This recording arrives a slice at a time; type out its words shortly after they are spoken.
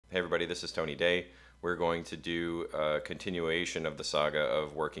Hey everybody, this is Tony Day. We're going to do a continuation of the saga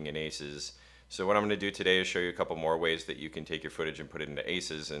of working in ACES. So what I'm going to do today is show you a couple more ways that you can take your footage and put it into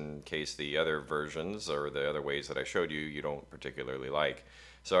ACES in case the other versions or the other ways that I showed you you don't particularly like.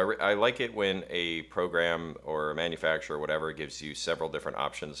 So I like it when a program or a manufacturer or whatever gives you several different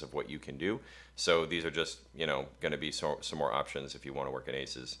options of what you can do. So these are just, going to be some more options if you want to work in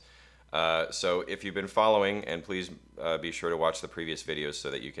ACES. So if you've been following, and please be sure to watch the previous videos so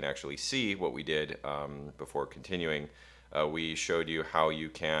that you can actually see what we did before continuing. We showed you how you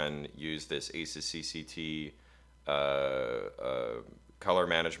can use this ACES CCT color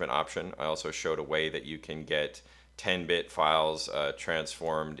management option. I also showed a way that you can get 10-bit files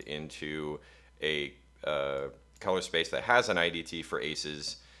transformed into a color space that has an IDT for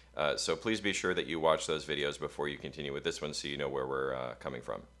ACES. So please be sure that you watch those videos before you continue with this one so you know where we're coming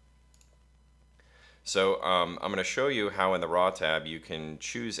from. So I'm going to show you how in the raw tab you can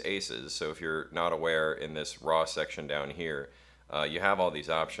choose ACES. So if you're not aware, in this raw section down here you have all these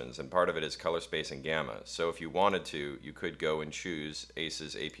options, and part of it is color space and gamma. So if you wanted to, you could go and choose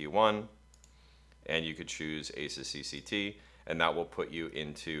ACES AP1 and you could choose ACES CCT, and that will put you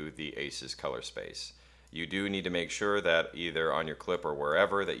into the ACES color space. You do need to make sure that either on your clip or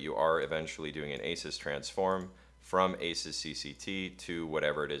wherever that you are eventually doing an ACES transform from ACES CCT to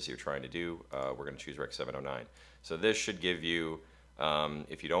whatever it is you're trying to do. We're going to choose Rec 709. So this should give you,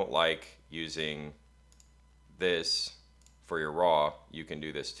 if you don't like using this for your raw, you can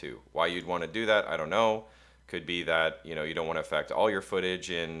do this too. Why you'd want to do that, I don't know. Could be that you don't want to affect all your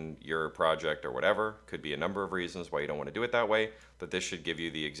footage in your project or whatever. Could be a number of reasons why you don't want to do it that way, but this should give you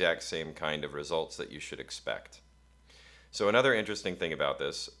the exact same kind of results that you should expect. So another interesting thing about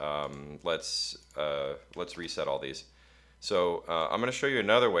this, let's reset all these. So I'm going to show you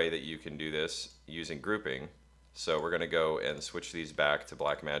another way that you can do this using grouping. So we're going to go and switch these back to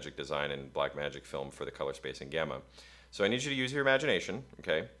Blackmagic Design and Blackmagic Film for the color space and gamma. So I need you to use your imagination,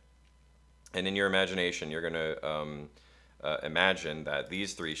 okay? And in your imagination, you're going to imagine that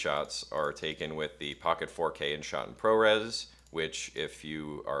these three shots are taken with the Pocket 4K and shot in ProRes, which, if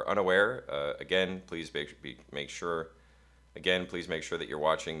you are unaware, again, please make sure that you're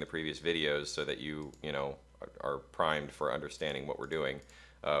watching the previous videos so that you are primed for understanding what we're doing.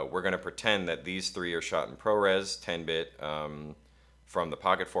 We're going to pretend that these three are shot in ProRes 10-bit from the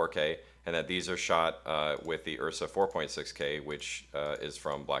Pocket 4K, and that these are shot with the Ursa 4.6K, which is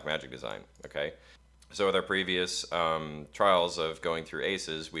from Blackmagic Design. Okay, so with our previous trials of going through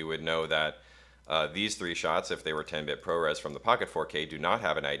ACES, we would know that these three shots, if they were 10-bit ProRes from the Pocket 4K, do not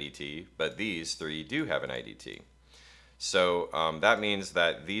have an IDT, but these three do have an IDT. So that means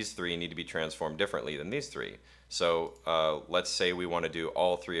that these three need to be transformed differently than these three. So let's say we want to do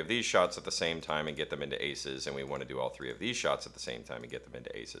all three of these shots at the same time and get them into ACES, and we want to do all three of these shots at the same time and get them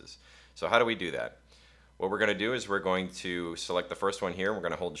into ACES. So how do we do that? What we're going to do is we're going to select the first one here. We're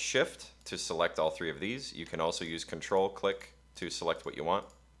going to hold Shift to select all three of these. You can also use Control-click to select what you want.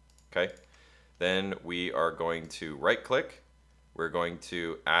 Okay. Then we are going to right-click. We're going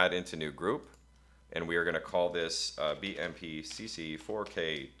to add into new group. And we are going to call this BMP CC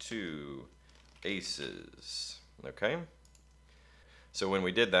 4K2 ACES. Okay? So when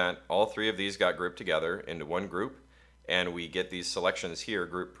we did that, all three of these got grouped together into one group, and we get these selections here: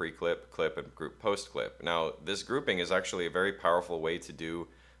 group pre-clip, clip, and group post-clip. Now, this grouping is actually a very powerful way to do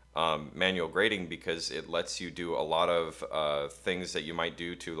manual grading, because it lets you do a lot of things that you might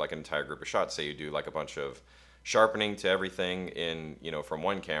do to like an entire group of shots. Say you do like a bunch of sharpening to everything in from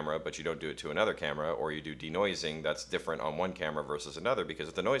one camera, but you don't do it to another camera, or you do denoising that's different on one camera versus another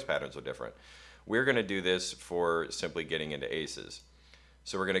because the noise patterns are different. We're going to do this for simply getting into ACES.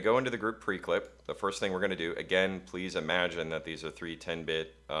 So we're going to go into the group pre-clip. The first thing we're going to do, again, please imagine that these are three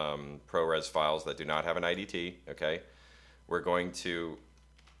 10-bit ProRes files that do not have an IDT. Okay, we're going to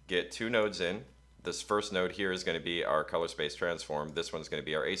get two nodes in. This first node here is going to be our color space transform. This one's going to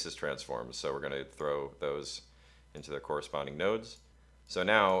be our ACES transform. So we're going to throw those into their corresponding nodes. So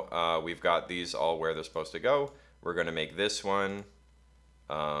now we've got these all where they're supposed to go. We're going to make this one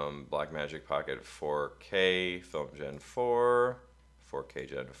Blackmagic Pocket 4K Film Gen 4, 4K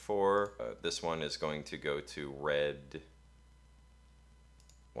Gen 4. This one is going to go to red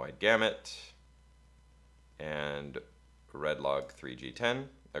wide gamut and red log 3G10.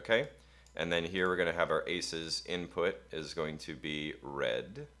 Okay. And then here we're going to have our ACES input is going to be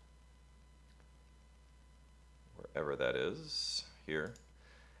red, wherever that is, here.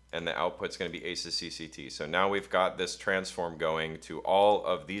 And the output's going to be ACES CCT. So now we've got this transform going to all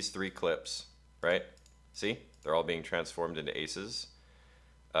of these three clips, right? See? They're all being transformed into ACES.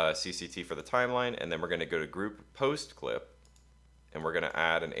 CCT for the timeline, and then we're going to go to group post clip, and we're going to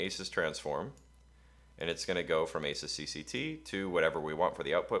add an ACES transform, and it's going to go from ACES CCT to whatever we want for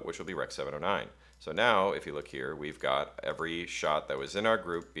the output, which will be Rec 709. So now, if you look here, we've got every shot that was in our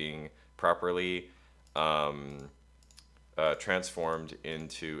group being properly transformed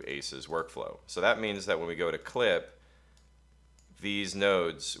into ACES workflow. So that means that when we go to clip, these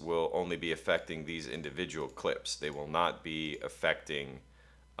nodes will only be affecting these individual clips. They will not be affecting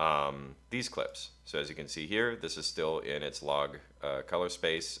these clips. So as you can see here, this is still in its log color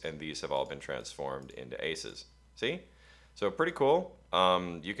space, and these have all been transformed into ACES. See? So pretty cool.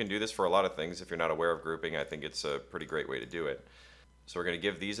 You can do this for a lot of things. If you're not aware of grouping, I think it's a pretty great way to do it. So we're going to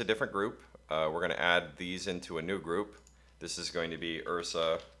give these a different group. We're going to add these into a new group. This is going to be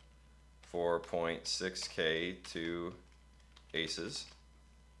URSA 4.6K to ACES.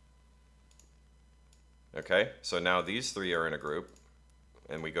 Okay, so now these three are in a group,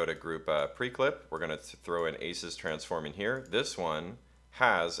 and we go to group pre-clip. We're going to throw an ACES transform in here. This one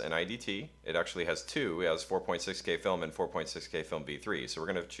has an IDT. It actually has two. It has 4.6K film and 4.6K film V3. So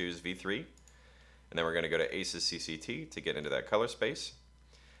we're going to choose V3, and then we're going to go to ACES CCT to get into that color space.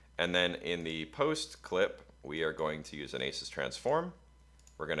 And then in the post clip, we are going to use an ACES transform.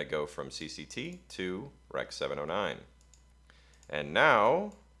 We're going to go from CCT to Rec 709. And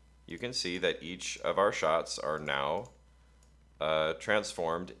now you can see that each of our shots are now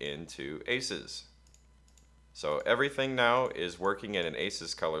transformed into ACES. So everything now is working in an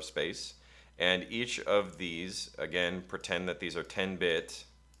ACES color space, and each of these, again, pretend that these are 10-bit,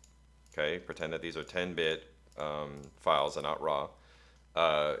 okay, pretend that these are 10-bit files and not raw.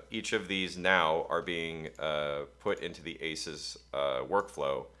 Each of these now are being put into the ACES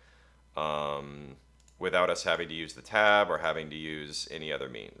workflow without us having to use the tab or having to use any other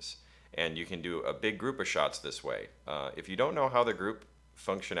means. And you can do a big group of shots this way. If you don't know how the group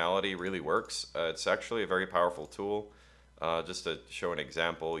functionality really works, it's actually a very powerful tool. Just to show an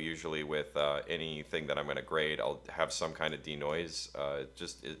example, usually with anything that I'm going to grade, I'll have some kind of denoise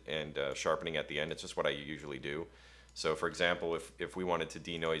and sharpening at the end. It's just what I usually do. So for example, if we wanted to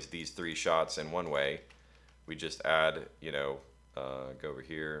denoise these three shots in one way, we just add, you know, go over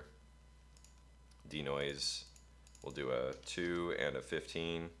here, denoise, we'll do a 2 and a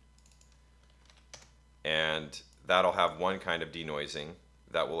 15, and that'll have one kind of denoising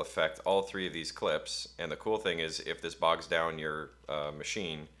that will affect all three of these clips. And the cool thing is, if this bogs down your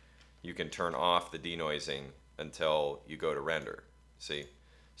machine, you can turn off the denoising until you go to render. See?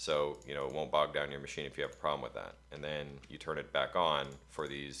 So, you know, it won't bog down your machine if you have a problem with that. And then you turn it back on for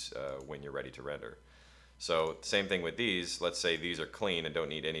these when you're ready to render. So same thing with these. Let's say these are clean and don't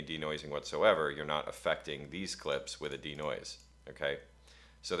need any denoising whatsoever. You're not affecting these clips with a denoise. Okay?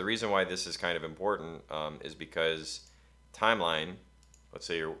 So the reason why this is kind of important is because timeline, let's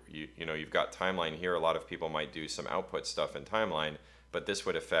say you've got timeline here. A lot of people might do some output stuff in timeline, but this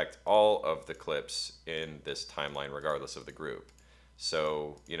would affect all of the clips in this timeline regardless of the group.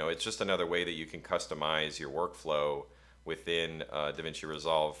 So, you know, it's just another way that you can customize your workflow within DaVinci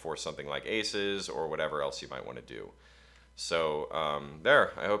Resolve for something like ACES or whatever else you might want to do. So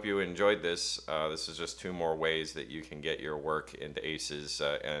there, I hope you enjoyed this. This is just 2 more ways that you can get your work into ACES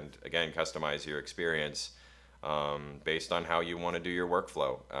and, again, customize your experience based on how you want to do your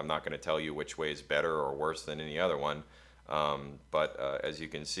workflow. I'm not going to tell you which way is better or worse than any other one, but as you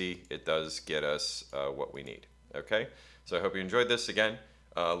can see, it does get us what we need. Okay? So I hope you enjoyed this. Again,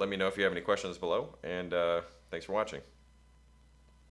 let me know if you have any questions below, and thanks for watching.